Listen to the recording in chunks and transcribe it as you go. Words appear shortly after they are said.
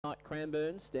Midnight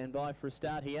Cranbourne. Stand by for a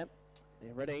start here.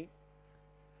 They're ready.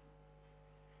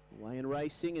 Away and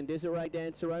racing, and Desiree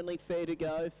Dancer only fair to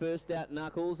go. First out,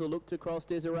 Knuckles. A look to cross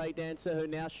Desiree Dancer, who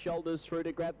now shoulders through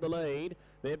to grab the lead.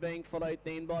 They're being followed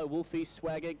then by Wolfie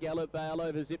Swagger, Galabale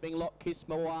over Zipping Lock, Kiss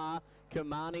Mawar.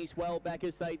 Kamani's well back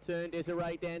as they turn.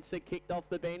 Desiree Dancer kicked off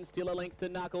the bend, still a length to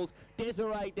Knuckles.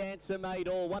 Desiree Dancer made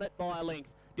all, won it by a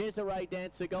length. Desiree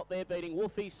Dancer got there, beating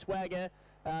Wolfie Swagger.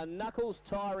 Knuckles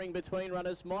tiring between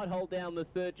runners, might hold down the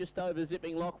third just over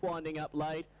Zipping Lock, winding up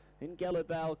late. Then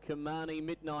Galabale, Kamani,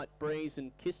 Midnight Breeze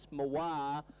and Kiss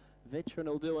Mawar. Veteran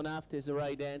will do enough.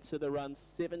 Desiree Dancer to run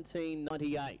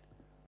 17.98.